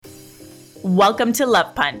Welcome to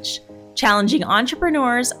Love Punch, challenging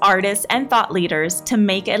entrepreneurs, artists, and thought leaders to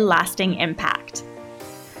make a lasting impact.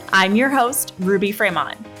 I'm your host, Ruby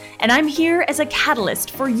Fremont, and I'm here as a catalyst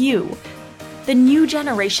for you, the new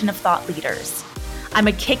generation of thought leaders. I'm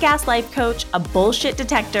a kick-ass life coach, a bullshit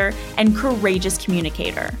detector, and courageous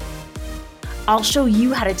communicator. I'll show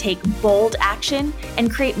you how to take bold action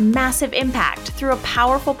and create massive impact through a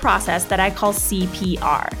powerful process that I call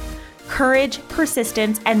CPR. Courage,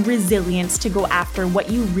 persistence, and resilience to go after what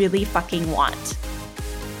you really fucking want.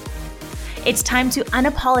 It's time to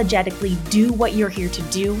unapologetically do what you're here to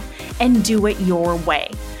do and do it your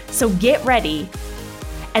way. So get ready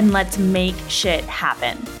and let's make shit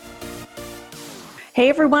happen. Hey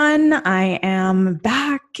everyone, I am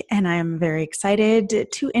back and I'm very excited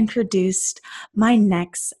to introduce my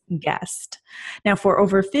next guest. Now, for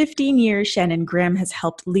over 15 years, Shannon Graham has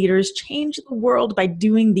helped leaders change the world by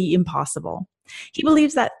doing the impossible. He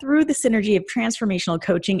believes that through the synergy of transformational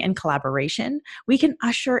coaching and collaboration, we can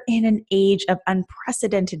usher in an age of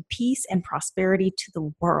unprecedented peace and prosperity to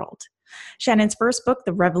the world. Shannon's first book,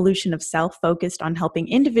 The Revolution of Self, focused on helping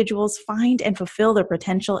individuals find and fulfill their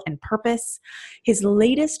potential and purpose. His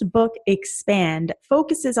latest book, Expand,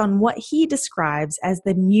 focuses on what he describes as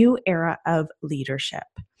the new era of leadership.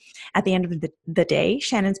 At the end of the day,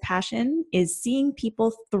 Shannon's passion is seeing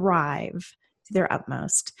people thrive to their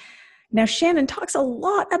utmost. Now, Shannon talks a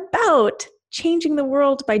lot about changing the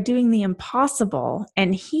world by doing the impossible,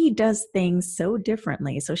 and he does things so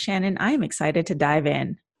differently. So, Shannon, I am excited to dive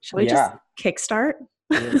in. Shall we just kickstart?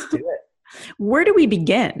 Let's do it. Where do we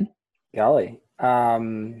begin? Golly.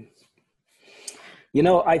 I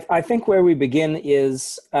think where we begin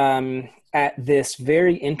is at this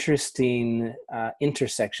very interesting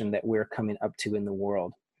intersection that we're coming up to in the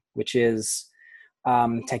world, which is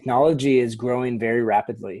technology is growing very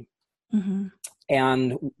rapidly. Mm-hmm.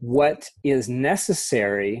 And what is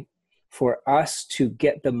necessary for us to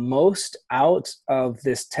get the most out of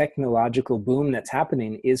this technological boom that's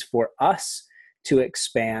happening is for us to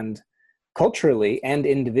expand culturally and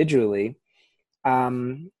individually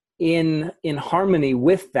in harmony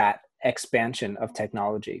with that expansion of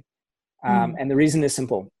technology. And the reason is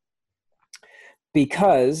simple.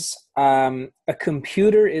 Because a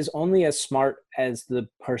computer is only as smart as the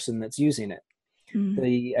person that's using it.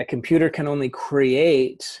 A computer can only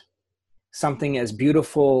create something as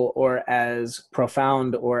beautiful or as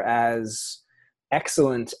profound or as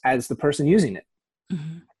excellent as the person using it.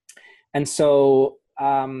 Mm-hmm. And so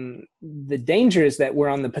the danger is that we're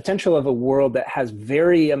on the potential of a world that has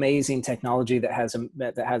very amazing technology, that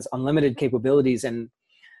has unlimited capabilities and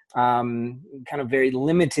kind of very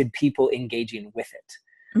limited people engaging with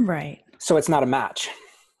it. Right. So it's not a match.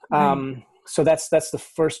 Right. So that's the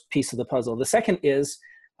first piece of the puzzle. The second is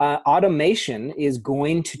automation is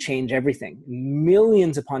going to change everything.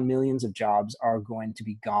 Millions upon millions of jobs are going to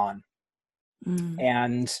be gone.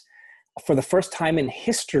 And for the first time in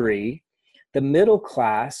history, the middle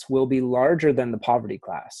class will be larger than the poverty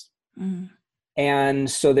class. And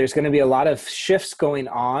so there's going to be a lot of shifts going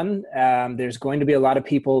on. There's going to be a lot of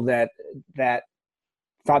people that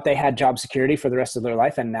thought they had job security for the rest of their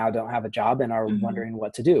life and now don't have a job and are wondering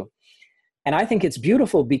what to do. And I think it's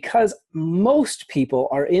beautiful because most people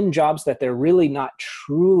are in jobs that they're really not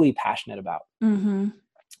truly passionate about. Mm-hmm.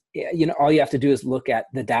 All you have to do is look at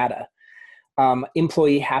the data.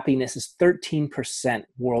 Employee happiness is 13%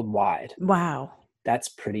 worldwide. Wow. That's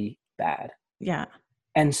pretty bad. Yeah.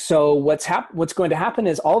 And so what's going to happen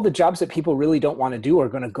is all the jobs that people really don't want to do are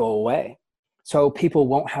going to go away. So people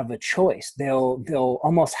won't have a choice. They'll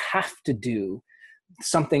almost have to do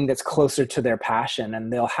something that's closer to their passion,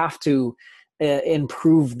 and they'll have to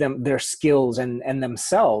improve their skills and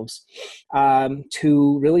themselves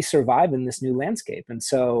to really survive in this new landscape. And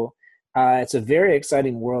so it's a very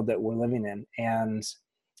exciting world that we're living in, and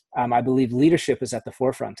I believe leadership is at the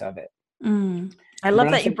forefront of it. I love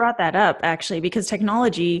that you brought that up, actually, because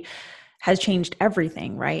technology has changed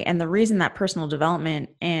everything, right? And the reason that personal development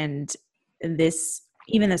and this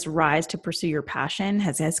rise to pursue your passion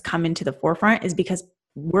has come into the forefront is because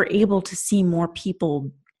we're able to see more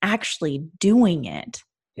people actually doing it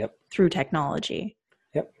through technology.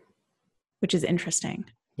 Yep. Which is interesting.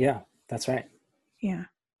 Yeah, that's right. Yeah.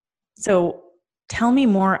 So tell me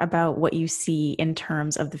more about what you see in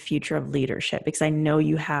terms of the future of leadership, because I know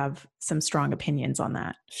you have some strong opinions on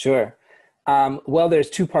that. Sure. Well, there's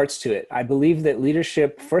two parts to it. I believe that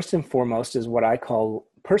leadership, first and foremost, is what I call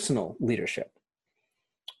personal leadership,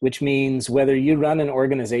 which means whether you run an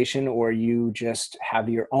organization or you just have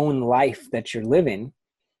your own life that you're living,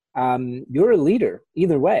 you're a leader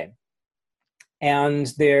either way.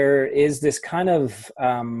 And there is this kind of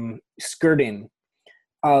skirting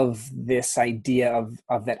of this idea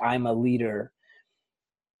of that I'm a leader,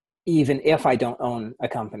 even if I don't own a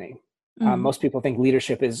company. Most people think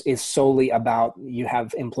leadership is solely about you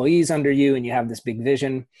have employees under you and you have this big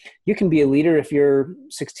vision. You can be a leader if you're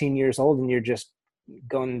 16 years old and you're just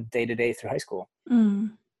going day to day through high school.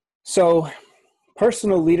 So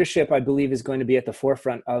personal leadership, I believe, is going to be at the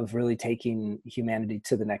forefront of really taking humanity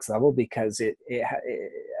to the next level, because a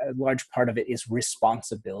large part of it is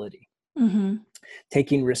responsibility.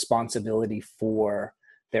 Taking responsibility for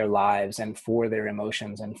their lives and for their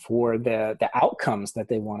emotions and for the outcomes that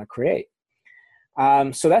they want to create.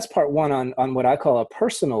 So that's part one on what I call a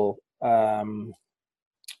personal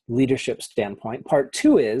leadership standpoint. Part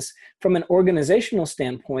two is from an organizational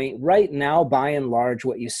standpoint. Right now, by and large,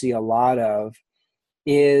 what you see a lot of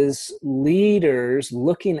is leaders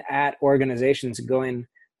looking at organizations and going,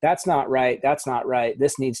 that's not right, that's not right,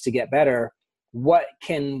 this needs to get better. What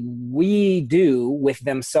can we do with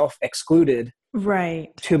them self-excluded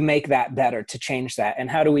to make that better, to change that? And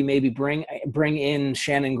how do we maybe bring in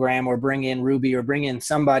Shannon Graham or bring in Ruby or bring in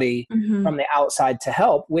somebody from the outside to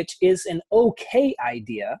help, which is an okay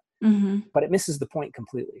idea, but it misses the point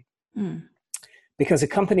completely. Because a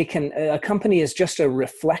company is just a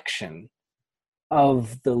reflection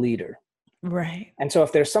of the leader. Right. And so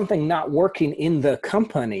if there's something not working in the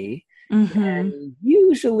company, and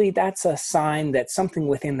usually that's a sign that something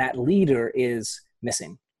within that leader is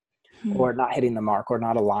missing, or not hitting the mark, or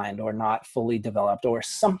not aligned, or not fully developed, or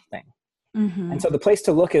something. And so the place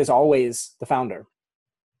to look is always the founder.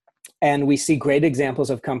 And we see great examples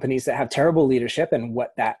of companies that have terrible leadership and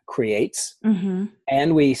what that creates.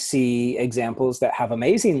 And we see examples that have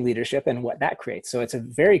amazing leadership and what that creates. So it's a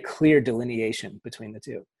very clear delineation between the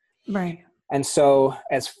two. Right. And so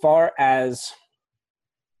as far as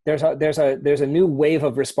there's a new wave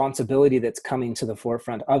of responsibility that's coming to the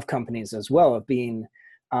forefront of companies as well, of being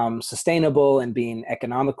sustainable and being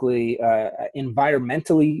economically,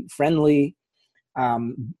 environmentally friendly,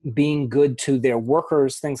 being good to their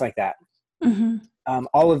workers, things like that.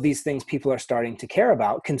 All of these things people are starting to care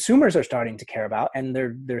about, consumers are starting to care about, and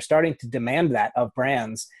they're starting to demand that of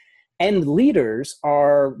brands. And leaders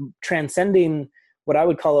are transcending what I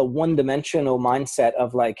would call a one-dimensional mindset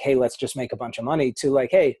of like, hey, let's just make a bunch of money, to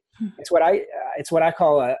like, hey, it's what I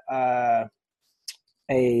call a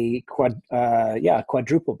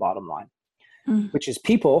quadruple bottom line, which is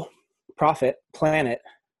people, profit, planet,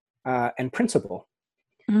 and principle.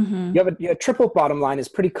 You have a triple bottom line is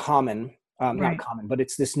pretty common, not common, but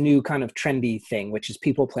it's this new kind of trendy thing, which is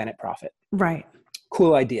people, planet, profit. Right.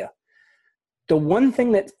 Cool idea. The one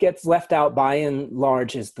thing that gets left out by and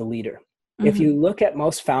large is the leader. If you look at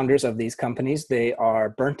most founders of these companies, they are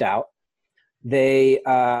burnt out. They're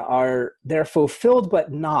fulfilled,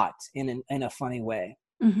 but not in a funny way.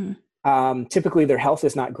 Typically their health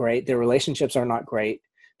is not great. Their relationships are not great.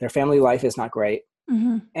 Their family life is not great.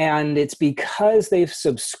 And it's because they've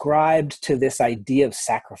subscribed to this idea of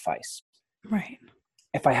sacrifice. Right.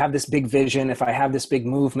 If I have this big vision, if I have this big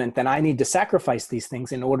movement, then I need to sacrifice these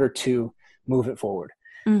things in order to move it forward.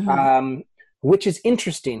 Which is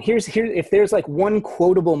interesting. Here, if there's like one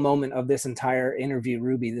quotable moment of this entire interview,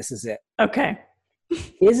 Ruby, this is it. Okay.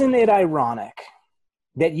 Isn't it ironic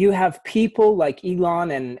that you have people like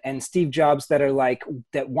Elon and Steve Jobs that are like,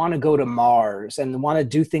 that want to go to Mars and want to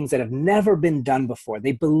do things that have never been done before?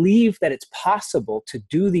 They believe that it's possible to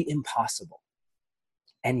do the impossible.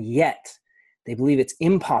 And yet they believe it's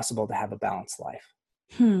impossible to have a balanced life.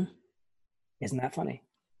 Isn't that funny?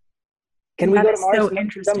 Can we go to Mars? So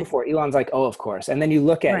interesting. Done before. Elon's like, oh, of course. And then you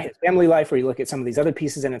look at his family life, or you look at some of these other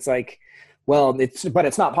pieces, and it's like, well,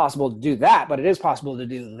 it's not possible to do that, but it is possible to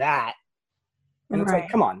do that. And it's like,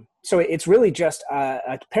 come on. So it's really just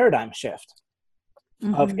a paradigm shift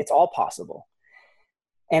of it's all possible.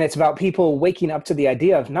 And it's about people waking up to the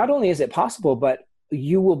idea of not only is it possible, but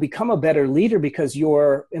you will become a better leader because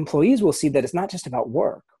your employees will see that it's not just about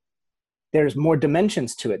work. There's more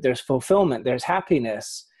dimensions to it. There's fulfillment. There's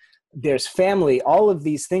happiness. There's family. All of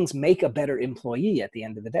these things make a better employee at the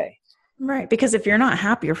end of the day. Right. Because if you're not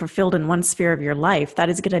happy or fulfilled in one sphere of your life, that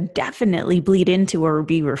is going to definitely bleed into or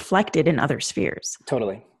be reflected in other spheres.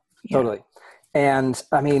 Totally. Totally. And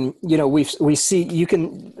I mean, you know, we see, you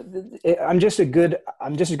can, I'm just a good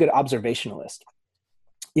observationalist.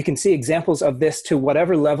 You can see examples of this to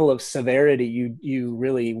whatever level of severity you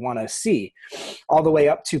really want to see, all the way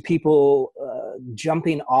up to people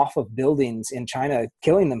jumping off of buildings in China,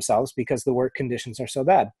 killing themselves because the work conditions are so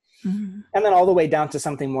bad. And then all the way down to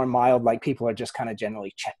something more mild, like people are just kind of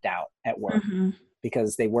generally checked out at work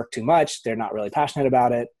because they work too much. They're not really passionate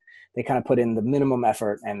about it. They kind of put in the minimum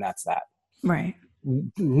effort, and that's that. Right.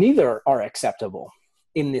 Neither are acceptable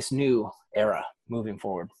in this new era moving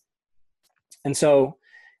forward. And so,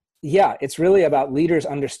 yeah, it's really about leaders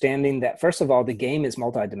understanding that, first of all, the game is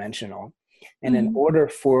multidimensional. And in order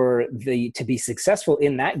for to be successful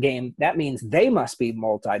in that game, that means they must be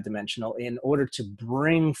multidimensional in order to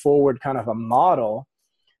bring forward kind of a model,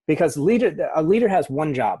 because a leader has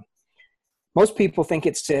one job. Most people think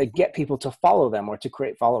it's to get people to follow them or to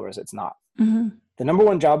create followers. It's not. The number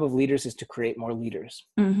one job of leaders is to create more leaders.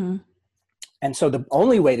 And so the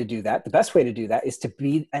only way to do that, the best way to do that, is to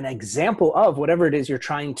be an example of whatever it is you're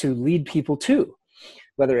trying to lead people to,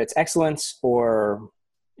 whether it's excellence or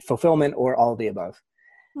fulfillment or all of the above.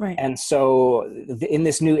 Right. And so in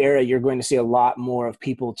this new era, you're going to see a lot more of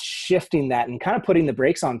people shifting that and kind of putting the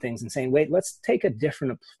brakes on things and saying, wait, let's take a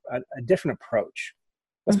different approach.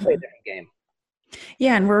 Let's play a different game.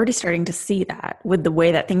 Yeah. And we're already starting to see that with the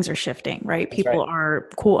way that things are shifting, right? That's People right. are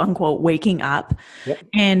quote unquote waking up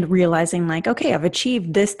and realizing like, okay, I've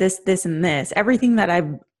achieved this, and this, everything that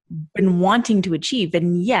I've been wanting to achieve.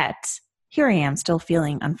 And yet here I am still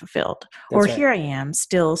feeling unfulfilled, or here I am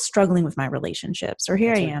still struggling with my relationships, or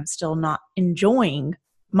here I am still not enjoying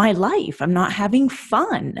my life. I'm not having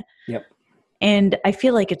fun. Yep. And I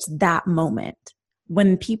feel like it's that moment.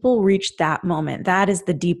 When people reach that moment, that is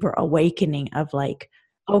the deeper awakening of like,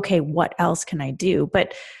 okay, what else can I do?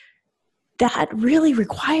 But that really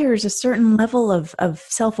requires a certain level of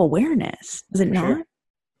self-awareness, does it not? Sure.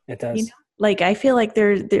 It does. You know? Like, I feel like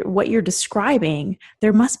what you're describing,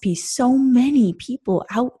 there must be so many people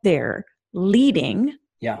out there leading,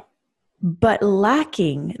 but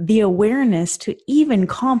lacking the awareness to even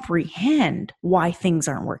comprehend why things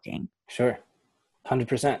aren't working. Sure.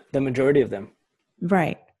 100%. The majority of them.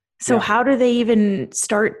 Right. So how do they even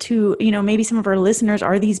start to, maybe some of our listeners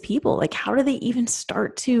are these people, like how do they even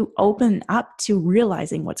start to open up to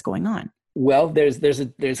realizing what's going on? Well, there's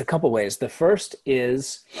a couple ways. The first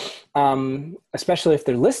is, especially if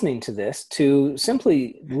they're listening to this, to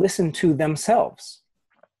simply listen to themselves.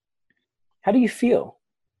 How do you feel?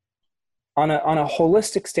 On a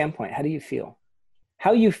holistic standpoint, how do you feel?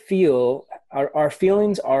 How you feel, our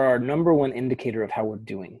feelings are our number one indicator of how we're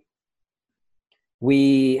doing.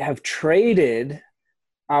 We have traded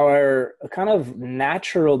our kind of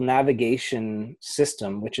natural navigation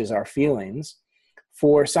system, which is our feelings,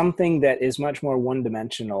 for something that is much more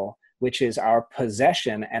one-dimensional, which is our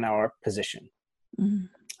possession and our position,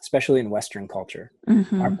 especially in Western culture.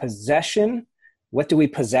 Our possession, what do we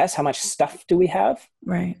possess? How much stuff do we have?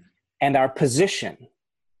 Right. And our position,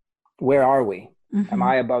 where are we? Am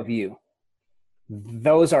I above you?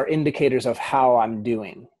 Those are indicators of how I'm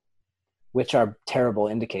doing, which are terrible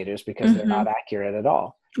indicators because they're not accurate at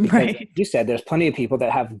all. Because like you said, there's plenty of people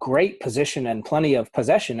that have great position and plenty of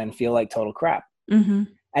possession and feel like total crap. And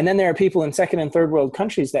then there are people in second and third world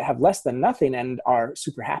countries that have less than nothing and are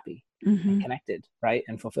super happy and connected, right?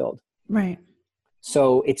 And fulfilled. Right.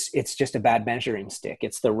 So it's just a bad measuring stick.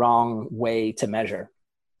 It's the wrong way to measure.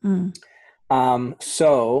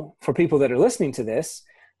 So for people that are listening to this,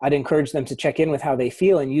 I'd encourage them to check in with how they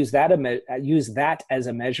feel and use that as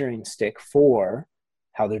a measuring stick for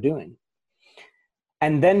how they're doing.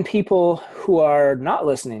 And then people who are not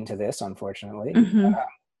listening to this, unfortunately,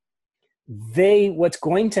 what's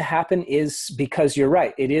going to happen is, because you're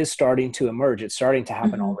right, it is starting to emerge. It's starting to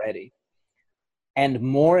happen already. And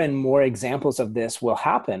more examples of this will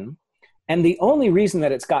happen. And the only reason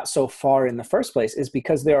that it's got so far in the first place is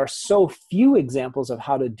because there are so few examples of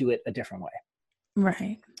how to do it a different way.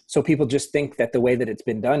 Right. So people just think that the way that it's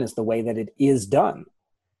been done is the way that it is done.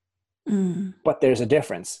 But there's a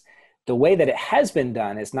difference. The way that it has been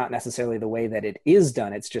done is not necessarily the way that it is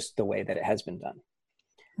done. It's just the way that it has been done.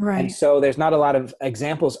 Right. And so there's not a lot of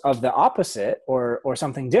examples of the opposite or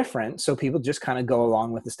something different. So people just kind of go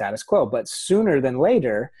along with the status quo. But sooner than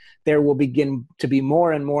later, there will begin to be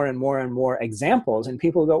more and more examples. And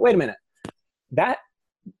people go, wait a minute, that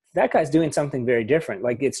guy's doing something very different.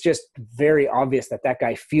 Like, it's just very obvious that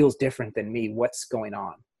guy feels different than me. What's going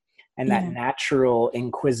on? And that natural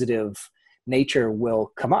inquisitive nature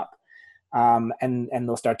will come up. And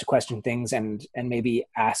they'll start to question things and maybe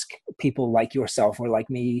ask people like yourself or like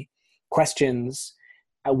me questions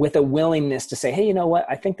with a willingness to say, hey, you know what?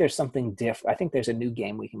 I think there's something different. I think there's a new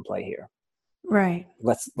game we can play here. Right.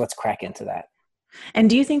 Let's crack into that. And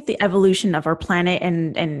do you think the evolution of our planet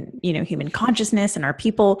and human consciousness and our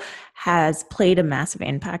people has played a massive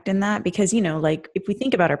impact in that? Because, like if we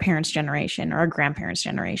think about our parents' generation or our grandparents'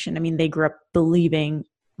 generation, I mean, they grew up believing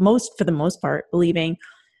for the most part, believing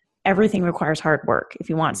everything requires hard work. If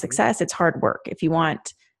you want success, it's hard work. If you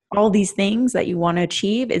want all these things that you want to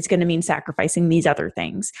achieve is going to mean sacrificing these other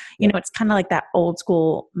things. You know, it's kind of like that old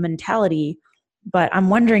school mentality, but I'm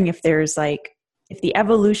wondering if there's like, if the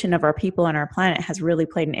evolution of our people and our planet has really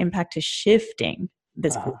played an impact to shifting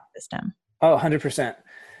this belief system. Oh, 100%.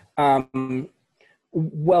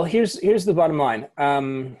 Well, here's the bottom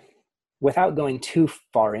line. Without going too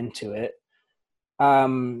far into it,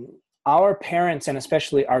 our parents, and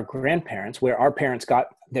especially our grandparents, where our parents got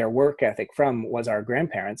their work ethic from was our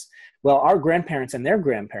grandparents. Well, our grandparents and their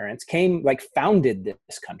grandparents founded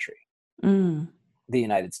this country, the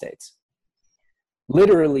United States.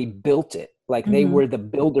 Literally built it. Like they were the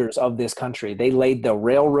builders of this country. They laid the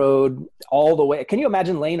railroad all the way. Can you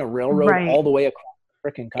imagine laying a railroad all the way across the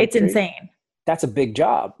freaking country? It's insane. That's a big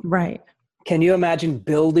job. Right. Can you imagine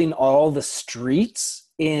building all the streets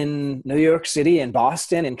in New York City and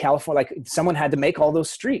Boston and California? Like someone had to make all those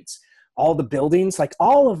streets, all the buildings, like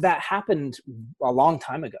all of that happened a long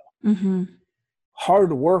time ago.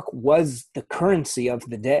 Hard work was the currency of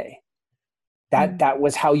the day. That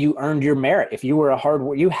was how you earned your merit. If you were a hard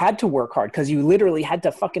worker, you had to work hard because you literally had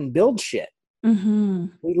to fucking build shit.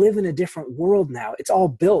 We live in a different world now. It's all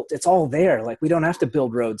built. It's all there. Like we don't have to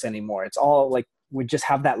build roads anymore. It's all like, we just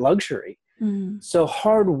have that luxury. So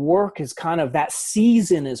hard work is kind of, that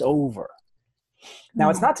season is over. Now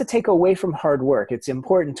it's not to take away from hard work. It's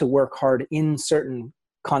important to work hard in certain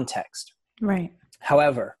context. Right.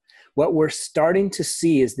 However, what we're starting to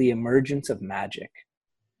see is the emergence of magic.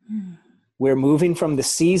 We're moving from the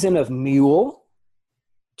season of mule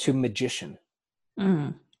to magician.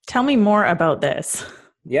 Tell me more about this.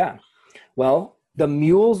 Yeah. Well, the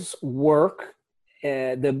mule's work,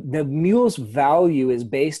 the mule's value is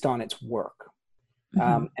based on its work,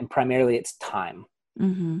 and primarily its time.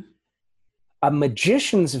 A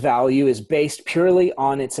magician's value is based purely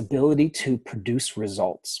on its ability to produce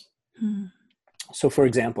results. So for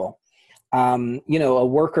example, a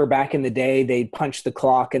worker back in the day, they'd punch the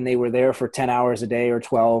clock and they were there for 10 hours a day or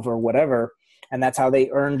 12 or whatever. And that's how they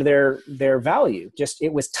earned their value. Just,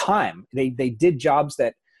 it was time. They did jobs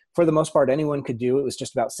that for the most part anyone could do. It was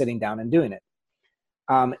just about sitting down and doing it.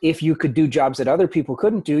 If you could do jobs that other people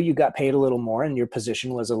couldn't do, you got paid a little more and your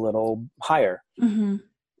position was a little higher.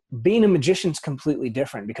 Being a magician is completely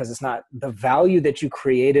different because it's not, the value that you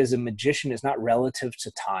create as a magician is not relative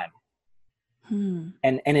to time.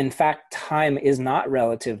 And in fact, time is not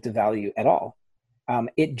relative to value at all.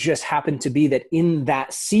 It just happened to be that in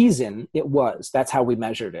that season, it was. That's how we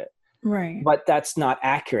measured it. Right. But that's not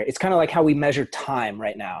accurate. It's kind of like how we measure time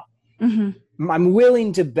right now. I'm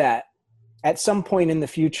willing to bet at some point in the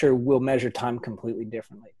future, we'll measure time completely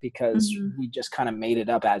differently because we just kind of made it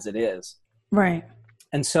up as it is. Right.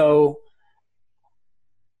 And so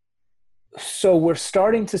we're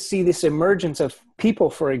starting to see this emergence of people,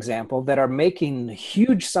 for example, that are making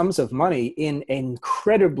huge sums of money in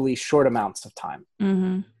incredibly short amounts of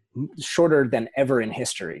time, shorter than ever in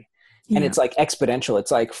history. And it's like exponential.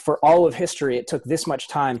 It's like for all of history, it took this much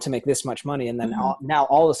time to make this much money. And then now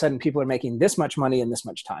all of a sudden people are making this much money in this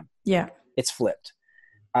much time. Yeah. It's flipped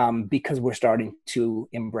because we're starting to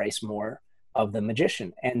embrace more of the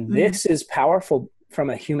magician. And this is powerful from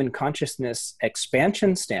a human consciousness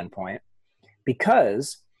expansion standpoint,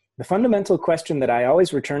 because the fundamental question that I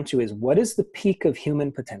always return to is, what is the peak of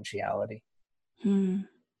human potentiality?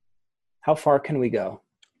 How far can we go?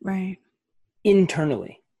 Right.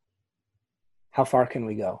 Internally, how far can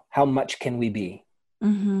we go? How much can we be?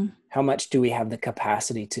 How much do we have the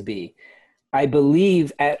capacity to be? I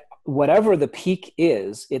believe at whatever the peak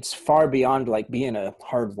is, it's far beyond like being a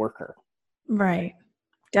hard worker. Right.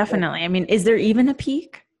 Definitely. I mean, is there even a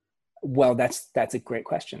peak? Well, that's a great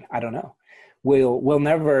question. I don't know. We'll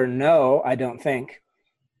never know, I don't think.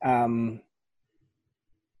 But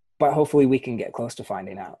hopefully we can get close to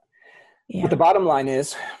finding out. Yeah. But the bottom line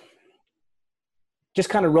is just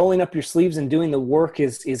kind of rolling up your sleeves and doing the work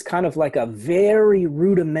is kind of like a very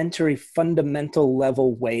rudimentary, fundamental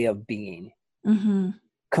level way of being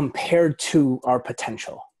compared to our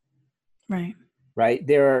potential. Right. Right.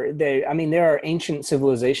 There are ancient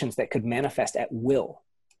civilizations that could manifest at will,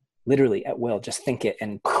 literally at will, just think it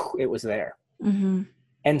and it was there.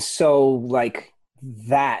 And so like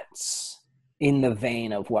that's in the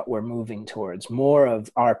vein of what we're moving towards, more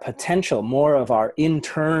of our potential, more of our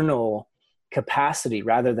internal capacity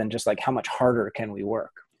rather than just like how much harder can we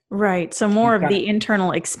work. Right. So more of the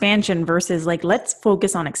internal expansion versus like, let's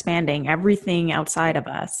focus on expanding everything outside of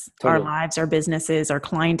us, our lives, our businesses, our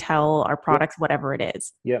clientele, our products, whatever it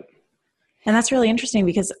is. Yep. And that's really interesting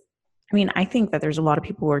because I think that there's a lot of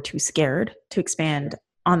people who are too scared to expand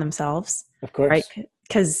on themselves. Of course. Right.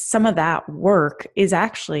 because some of that work is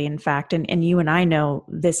actually, in fact, and you and I know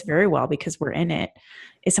this very well because we're in it,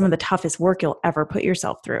 is some of the toughest work you'll ever put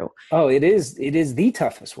yourself through. Oh, it is the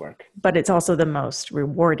toughest work. But it's also the most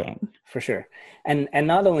rewarding. For sure. And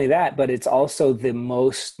not only that, but it's also the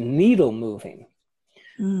most needle moving.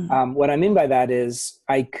 What I mean by that is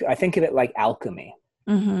I think of it like alchemy,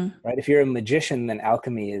 right? If you're a magician, then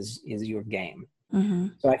alchemy is your game.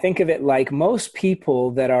 So I think of it like most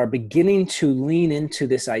people that are beginning to lean into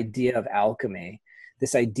this idea of alchemy,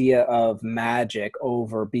 this idea of magic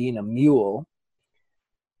over being a mule,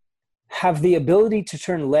 have the ability to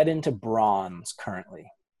turn lead into bronze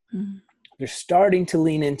currently. They're starting to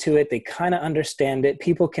lean into it. They kind of understand it.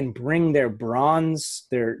 People can bring their bronze,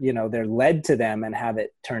 their lead to them and have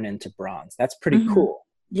it turn into bronze. That's pretty cool.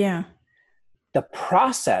 Yeah. The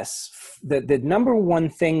process, the number one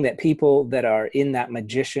thing that people that are in that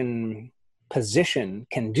magician position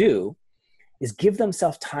can do is give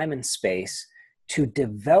themselves time and space to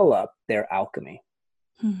develop their alchemy.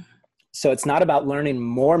 So it's not about learning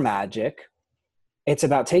more magic. It's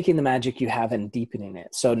about taking the magic you have and deepening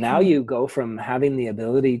it. So now you go from having the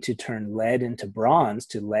ability to turn lead into bronze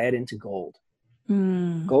to lead into gold.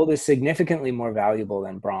 Gold is significantly more valuable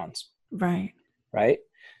than bronze. Right. Right?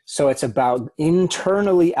 So it's about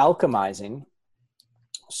internally alchemizing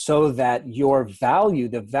so that your value,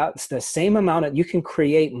 the same amount you can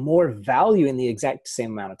create more value in the exact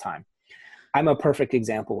same amount of time. I'm a perfect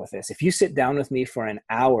example with this. If you sit down with me for an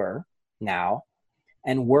hour now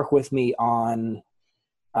and work with me on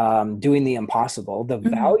doing the impossible, the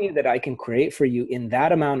value that I can create for you in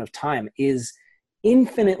that amount of time is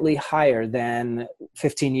infinitely higher than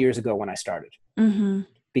 15 years ago when I started.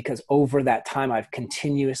 Because over that time, I've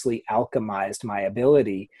continuously alchemized my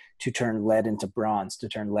ability to turn lead into bronze, to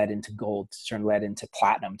turn lead into gold, to turn lead into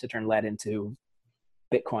platinum, to turn lead into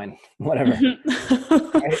Bitcoin, whatever.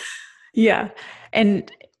 Right? Yeah. And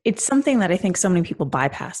it's something that I think so many people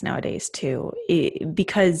bypass nowadays too,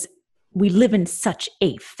 because we live in such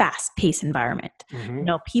a fast-paced environment.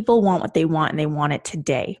 People want what they want and they want it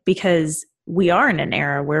today because we are in an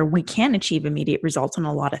era where we can achieve immediate results on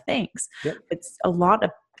a lot of things. It's a lot of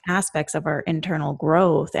aspects of our internal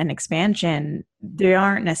growth and expansion. They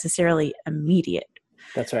aren't necessarily immediate.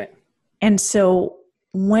 That's right. And so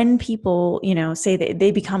when people, say that they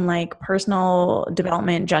become like personal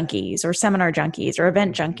development junkies or seminar junkies or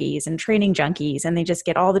event junkies and training junkies, and they just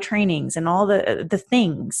get all the trainings and all the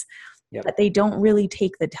things, but they don't really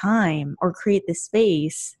take the time or create the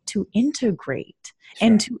space to integrate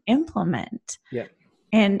and to implement.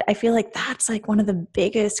 And I feel like that's like one of the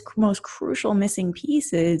biggest, most crucial missing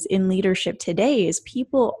pieces in leadership today is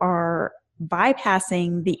people are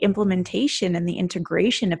bypassing the implementation and the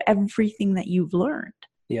integration of everything that you've learned.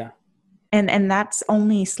 And that's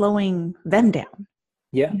only slowing them down.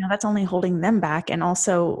 That's only holding them back. And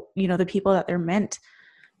also, the people that they're meant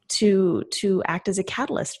to act as a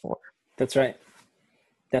catalyst for. That's right.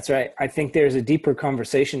 I think there's a deeper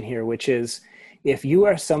conversation here, which is if you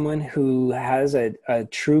are someone who has a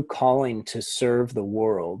true calling to serve the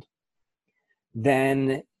world,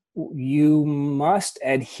 then you must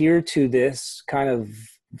adhere to this kind of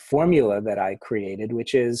formula that I created,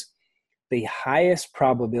 which is the highest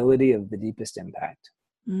probability of the deepest impact.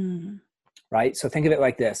 Right? So think of it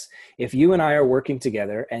like this. If you and I are working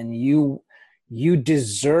together and you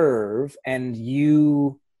deserve and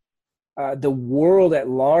the world at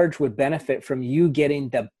large would benefit from you getting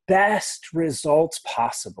the best results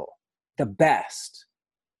possible, the best,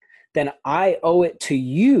 then I owe it to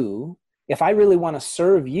you. If I really want to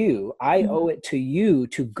serve you, I owe it to you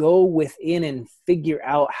to go within and figure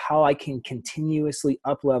out how I can continuously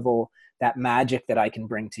up-level that magic that I can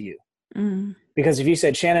bring to you. Because if you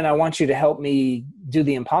said, Shannon, I want you to help me do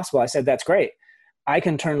the impossible, I said, that's great. I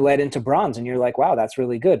can turn lead into bronze. And you're like, wow, that's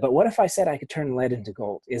really good. But what if I said I could turn lead into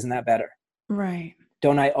gold? Isn't that better? Right.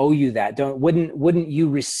 Don't I owe you that? Wouldn't you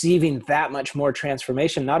receiving that much more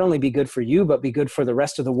transformation not only be good for you, but be good for the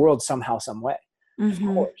rest of the world somehow, some way?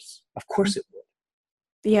 Of course it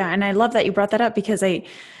would. Yeah. And I love that you brought that up because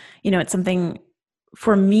it's something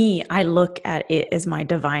for me, I look at it as my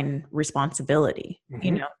divine responsibility,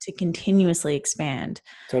 to continuously expand.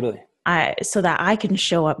 Totally. So that I can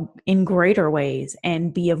show up in greater ways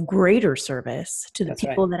and be of greater service to the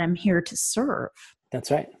people that I'm here to serve. That's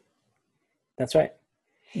right.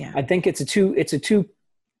 Yeah. I think it's a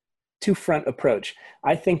two-front approach.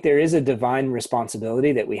 I think there is a divine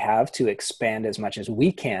responsibility that we have to expand as much as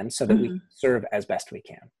we can so that we can serve as best we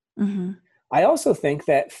can. I also think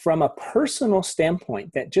that from a personal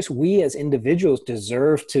standpoint, that just we as individuals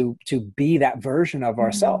deserve to be that version of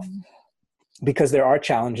ourselves. Because there are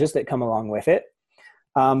challenges that come along with it.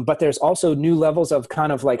 But there's also new levels of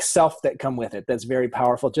kind of like self that come with it. That's very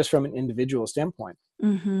powerful just from an individual standpoint.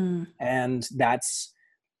 Mm-hmm. And that's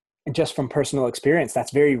just from personal experience.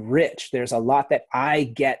 That's very rich. There's a lot that I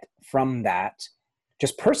get from that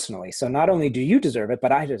just personally. So not only do you deserve it,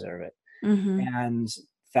 but I deserve it. Mm-hmm. And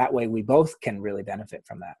that way we both can really benefit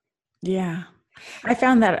from that. Yeah. I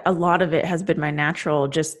found that a lot of it has been my natural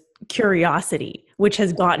just curiosity, which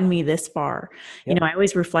has gotten me this far. Yep. I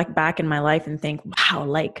always reflect back in my life and think, wow,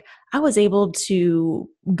 like I was able to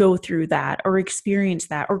go through that or experience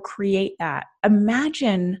that or create that.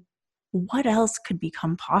 Imagine what else could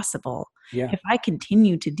become possible if I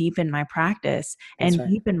continue to deepen my practice and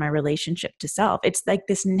deepen my relationship to self. It's like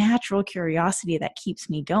this natural curiosity that keeps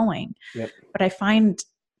me going. Yep. But I find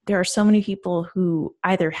there are so many people who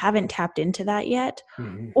either haven't tapped into that yet,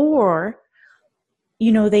 mm-hmm. or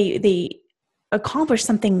they accomplish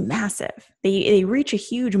something massive. They reach a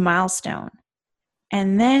huge milestone,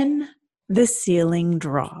 and then the ceiling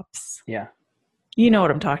drops. Yeah. You know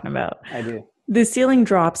what I'm talking about. I do. The ceiling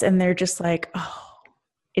drops and they're just like, oh,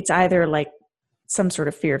 it's either like some sort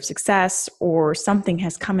of fear of success or something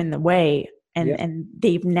has come in the way and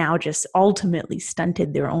they've now just ultimately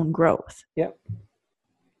stunted their own growth. Yep.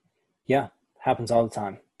 Yeah. Happens all the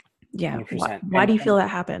time. Yeah. 100%. Why do you feel that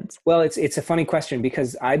happens? Well, it's a funny question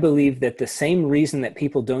because I believe that the same reason that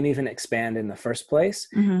people don't even expand in the first place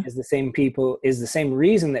mm-hmm. is the same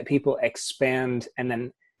reason that people expand and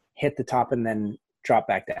then hit the top and then drop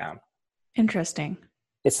back down. Interesting.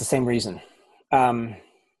 It's the same reason. And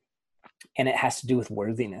it has to do with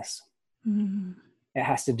worthiness. Mm-hmm. It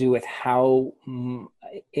has to do with how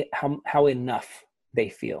enough they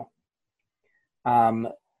feel.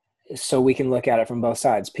 So we can look at it from both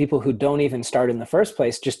sides. People who don't even start in the first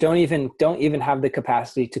place just don't even have the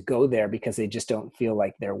capacity to go there because they just don't feel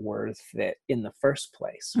like they're worth it in the first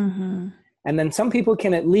place. Mm-hmm. And then some people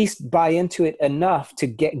can at least buy into it enough to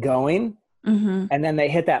get going. Mm-hmm. And then they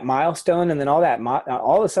hit that milestone, and then all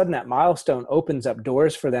of a sudden that milestone opens up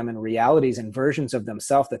doors for them and realities and versions of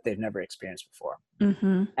themselves that they've never experienced before.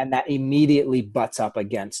 Mm-hmm. And that immediately butts up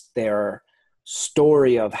against their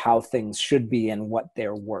story of how things should be and what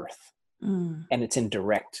they're worth. Mm. And it's in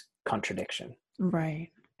direct contradiction. Right.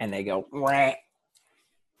 And they go, Wah,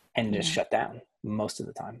 and just shut down most of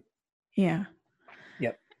the time. Yeah.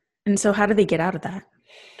 Yep. And so how do they get out of that?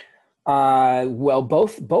 Well,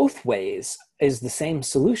 both ways is the same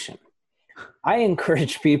solution. I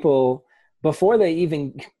encourage people before they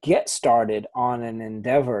even get started on an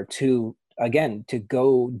endeavor to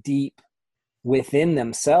go deep within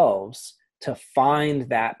themselves to find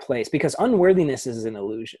that place, because unworthiness is an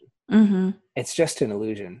illusion. Mm-hmm. It's just an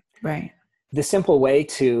illusion. Right. The simple way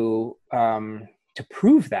to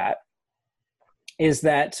prove that is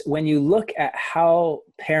that when you look at how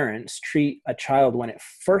parents treat a child when it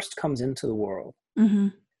first comes into the world, mm-hmm.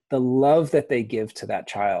 the love that they give to that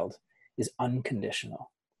child is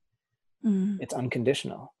unconditional. Mm-hmm. It's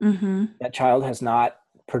unconditional. Mm-hmm. That child has not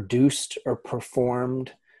produced or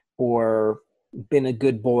performed or been a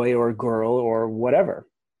good boy or girl or whatever.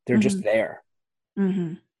 They're mm-hmm. just there.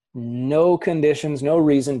 Mm-hmm. No conditions, no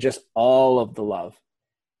reason, just all of the love.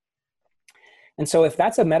 And so if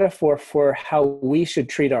that's a metaphor for how we should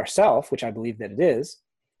treat ourselves, which I believe that it is,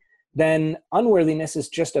 then unworthiness is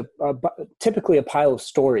just typically a pile of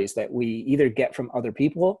stories that we either get from other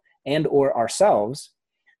people and or ourselves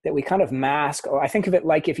that we kind of mask. Or I think of it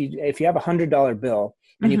like if you have $100 bill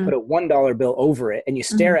and mm-hmm. you put a $1 bill over it and you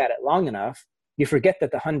stare mm-hmm. at it long enough, you forget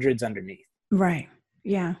that the 100's underneath. Right.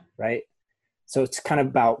 Yeah. Right. So it's kind of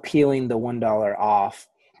about peeling the $1 off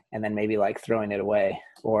and then maybe like throwing it away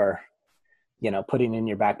or, putting it in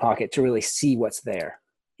your back pocket to really see what's there.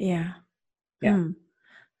 Yeah. Yeah. Mm.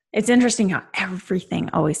 It's interesting how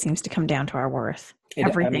everything always seems to come down to our worth.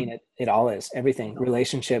 Everything. It all is. Everything.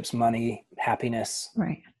 Relationships, money, happiness,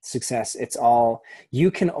 right. Success. It's all,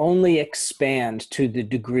 you can only expand to the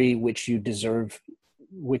degree which you deserve,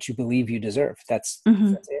 which you believe you deserve. That's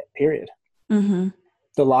it, period. Mm-hmm.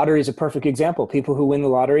 The lottery is a perfect example. People who win the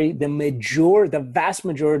lottery, the vast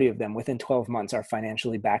majority of them within 12 months are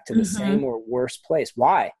financially back to the mm-hmm. same or worse place.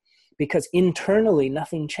 Why? Because internally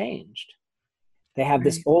nothing changed. They have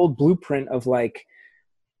this old blueprint of like,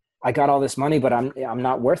 I got all this money, but I'm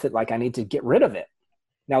not worth it. Like I need to get rid of it.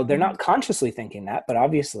 Now they're not consciously thinking that, but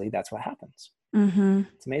obviously that's what happens. Mm-hmm.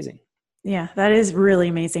 It's amazing. Yeah, that is really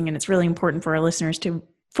amazing. And it's really important for our listeners to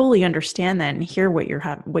fully understand that and hear what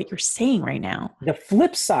you're saying right now. The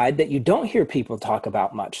flip side that you don't hear people talk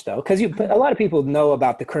about much though, because a lot of people know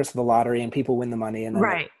about the curse of the lottery and people win the money. And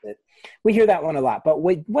then we hear that one a lot. But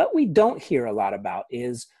what we don't hear a lot about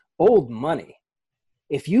is old money.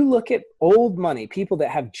 if you look at old money, people that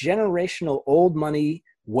have generational old money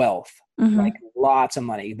wealth, like lots of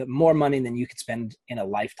money, more money than you could spend in a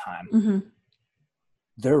lifetime,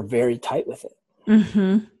 they're very tight with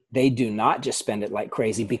it. They do not just spend it like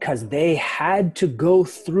crazy because they had to go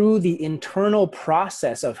through the internal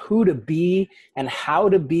process of who to be and how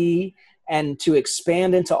to be, and to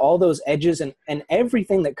expand into all those edges and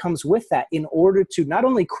everything that comes with that in order to not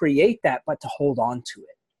only create that, but to hold on to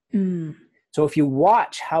it. So if you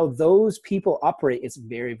watch how those people operate, it's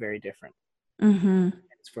very, very different.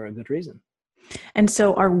 It's for a good reason. And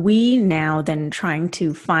so are we now then trying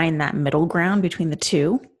to find that middle ground between the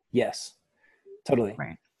two? Yes, totally.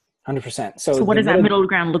 Right. 100%. So what does that middle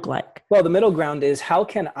ground look like? Well, the middle ground is, how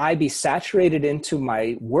can I be saturated into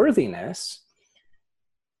my worthiness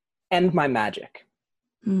and my magic?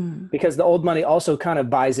 Because the old money also kind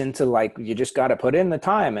of buys into, like, you just got to put in the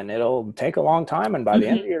time and it'll take a long time. And by the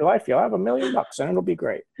end of your life, you'll have $1 million and it'll be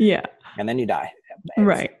great. Yeah. And then you die.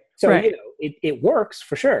 Right. So, you know, it works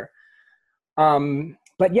for sure.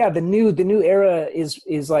 But yeah, the new era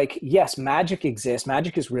is like, yes, magic exists.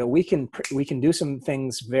 Magic is real. We can do some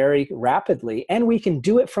things very rapidly, and we can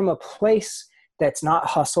do it from a place that's not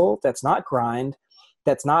hustle, that's not grind,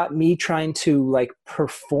 that's not me trying to like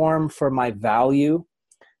perform for my value.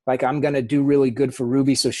 Like, I'm going to do really good for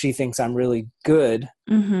Ruby so she thinks I'm really good.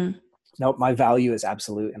 Nope, my value is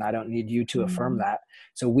absolute, and I don't need you to affirm that.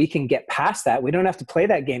 So we can get past that. We don't have to play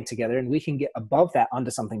that game together, and we can get above that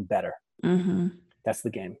onto something better. That's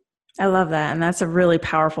the game. I love that. And that's a really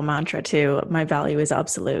powerful mantra too. My value is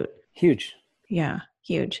absolute. Huge. Yeah,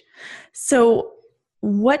 huge. So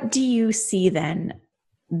what do you see then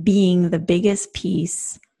being the biggest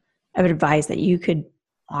piece of advice that you could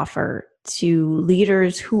offer to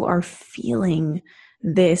leaders who are feeling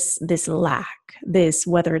this lack,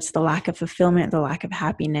 whether it's the lack of fulfillment, the lack of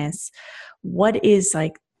happiness? What is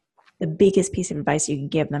like the biggest piece of advice you can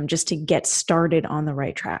give them just to get started on the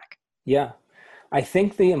right track? Yeah. I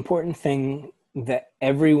think the important thing that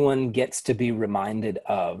everyone gets to be reminded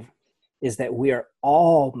of is that we are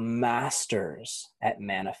all masters at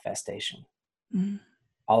manifestation.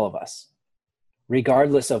 All of us,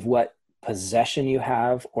 regardless of what possession you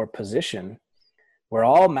have or position, we're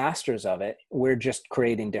all masters of it. We're just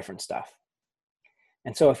creating different stuff.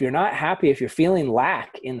 And so if you're not happy, if you're feeling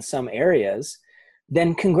lack in some areas,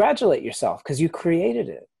 then congratulate yourself because you created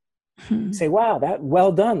it. Say, wow,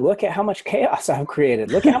 well done. Look at how much chaos I've created.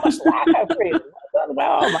 Look at how much lack I've created. Well done.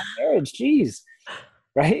 Wow, my marriage, geez.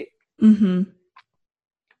 Right? And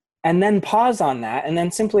then pause on that and then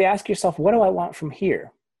simply ask yourself, what do I want from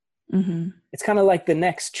here? It's kind of like the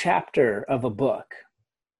next chapter of a book,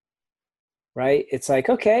 right? It's like,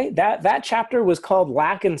 okay, that chapter was called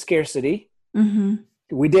Lack and Scarcity.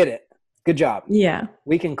 We did it. Good job. Yeah.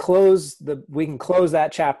 We can close that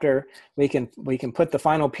chapter. We can put the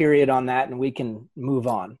final period on that and we can move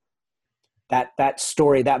on. That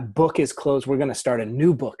story, that book is closed. We're going to start a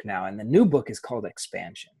new book now. And the new book is called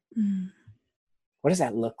Expansion. What does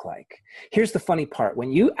that look like? Here's the funny part.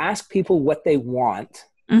 When you ask people what they want,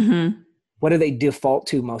 what do they default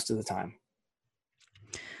to most of the time?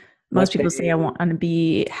 Most people say, I want to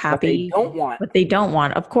be happy. What they don't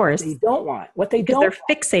want, of course. They don't want. Because they're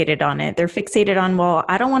fixated on it. They're fixated on, well,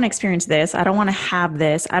 I don't want to experience this. I don't want to have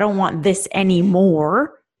this. I don't want this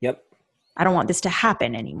anymore. Yep. I don't want this to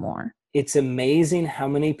happen anymore. It's amazing how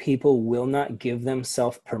many people will not give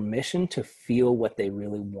themselves permission to feel what they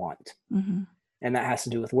really want. And that has to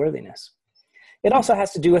do with worthiness. It also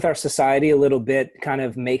has to do with our society a little bit, kind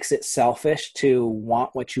of makes it selfish to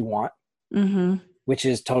want what you want. Which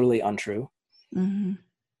is totally untrue.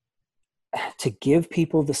 To give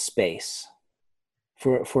people the space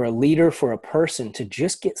for a leader, for a person to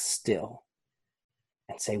just get still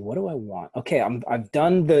and say, what do I want? Okay, I've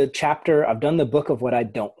done the chapter, I've done the book of what I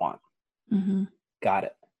don't want. Got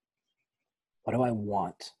it. What do I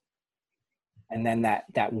want? And then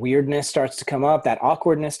that weirdness starts to come up, that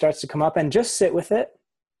awkwardness starts to come up, and just sit with it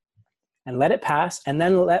and let it pass, and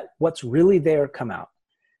then let what's really there come out.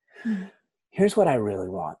 Here's what I really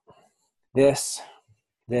want. This.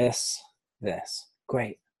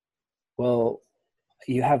 Great. Well,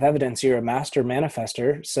 you have evidence. You're a master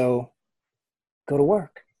manifester. So go to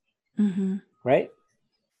work. Right?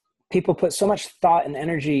 People put so much thought and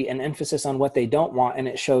energy and emphasis on what they don't want, and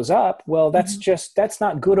it shows up. Well, that's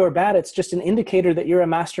not good or bad. It's just an indicator that you're a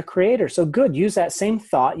master creator. So good. Use that same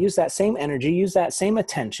thought, use that same energy, use that same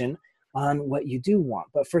attention on what you do want.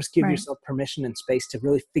 But first give yourself permission and space to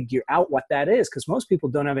really figure out what that is, because most people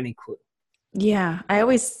don't have any clue. Yeah. I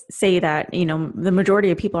always say that, the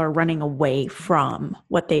majority of people are running away from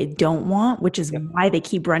what they don't want, which is why they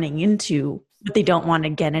keep running into but they don't want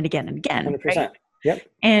again and again and again. 100%. Right? Yep.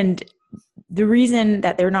 And the reason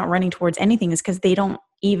that they're not running towards anything is because they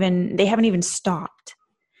haven't even stopped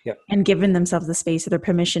Yep. and given themselves the space or their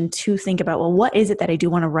permission to think about, well, what is it that I do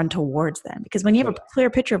want to run towards then? Because when you have a clear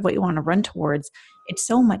picture of what you want to run towards, it's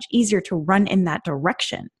so much easier to run in that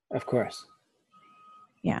direction. Of course.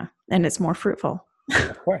 Yeah. And it's more fruitful.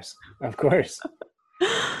 Of course. Of course.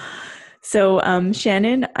 So,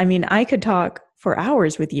 Shannon, I mean, I could talk for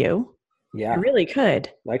hours with you. Yeah. I really could.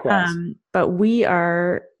 Likewise. But we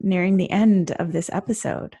are nearing the end of this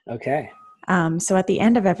episode. Okay. So at the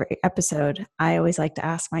end of every episode, I always like to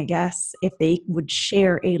ask my guests if they would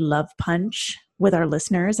share a love punch with our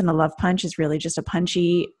listeners. And a love punch is really just a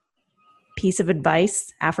punchy piece of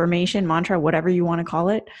advice, affirmation, mantra, whatever you want to call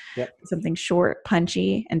it. Yep. Something short,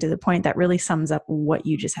 punchy, and to the point that really sums up what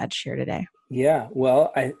you just had to share today. Yeah.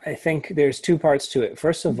 Well, I think there's two parts to it.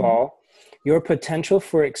 First of all, your potential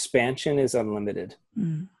for expansion is unlimited,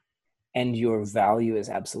 and your value is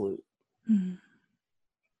absolute.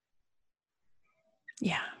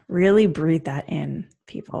 Yeah. Really breathe that in,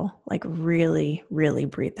 people. Like really, really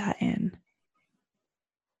breathe that in.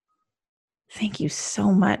 Thank you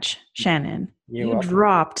so much, Shannon. You're you welcome.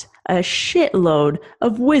 Dropped a shitload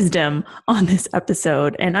of wisdom on this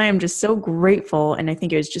episode, and I am just so grateful. And I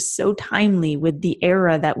think it was just so timely with the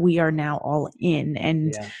era that we are now all in,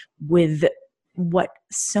 and with what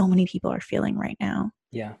so many people are feeling right now.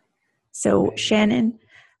 Yeah. So, Amazing. Shannon,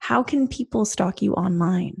 how can people stalk you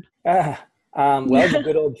online? Well, the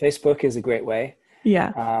good old Facebook is a great way.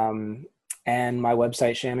 Yeah. And my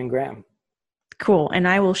website, Shannon Graham. Cool. And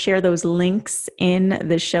I will share those links in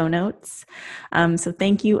the show notes. So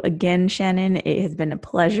thank you again, Shannon. It has been a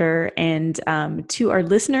pleasure. And to our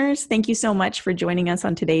listeners, thank you so much for joining us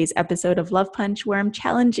on today's episode of Love Punch, where I'm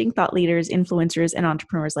challenging thought leaders, influencers, and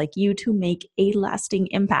entrepreneurs like you to make a lasting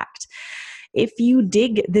impact. If you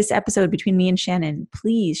dig this episode between me and Shannon,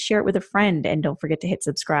 please share it with a friend and don't forget to hit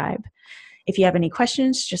subscribe. If you have any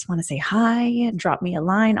questions, just want to say hi, drop me a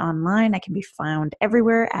line online. I can be found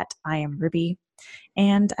everywhere at I Am Ruby.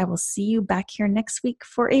 And I will see you back here next week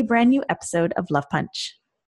for a brand new episode of Love Punch.